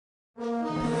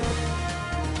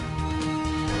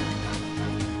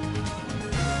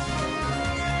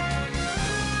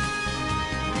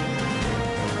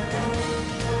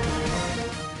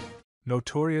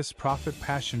Notorious prophet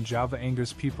Passion Java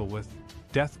angers people with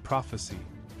death prophecy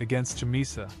against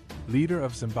Chamisa, leader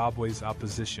of Zimbabwe's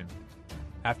opposition.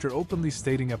 After openly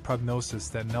stating a prognosis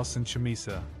that Nelson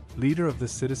Chamisa, leader of the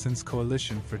Citizens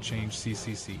Coalition for Change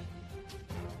CCC,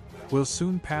 will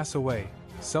soon pass away,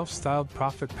 self-styled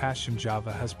prophet Passion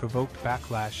Java has provoked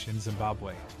backlash in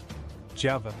Zimbabwe.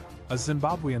 Java, a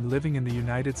Zimbabwean living in the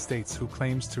United States who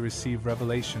claims to receive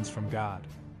revelations from God,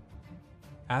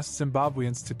 asked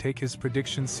Zimbabweans to take his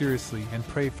predictions seriously and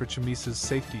pray for Chamisa's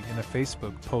safety in a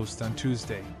Facebook post on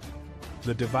Tuesday.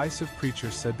 The divisive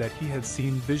preacher said that he had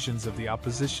seen visions of the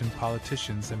opposition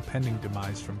politicians' impending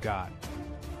demise from God.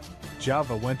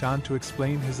 Java went on to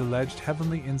explain his alleged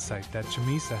heavenly insight that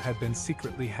Chamisa had been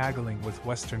secretly haggling with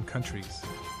Western countries.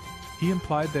 He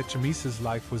implied that Chamisa's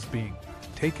life was being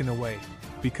taken away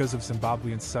because of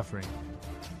Zimbabwean suffering,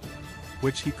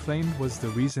 which he claimed was the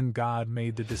reason God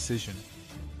made the decision.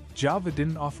 Java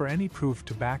didn't offer any proof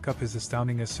to back up his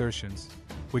astounding assertions,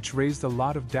 which raised a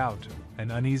lot of doubt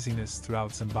and uneasiness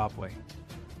throughout Zimbabwe.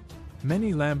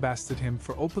 Many lambasted him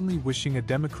for openly wishing a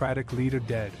democratic leader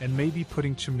dead and maybe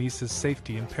putting Chamisa's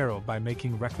safety in peril by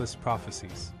making reckless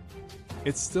prophecies.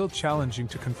 It's still challenging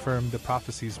to confirm the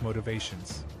prophecy's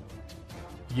motivations.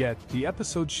 Yet, the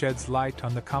episode sheds light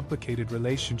on the complicated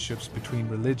relationships between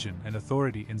religion and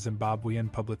authority in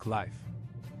Zimbabwean public life.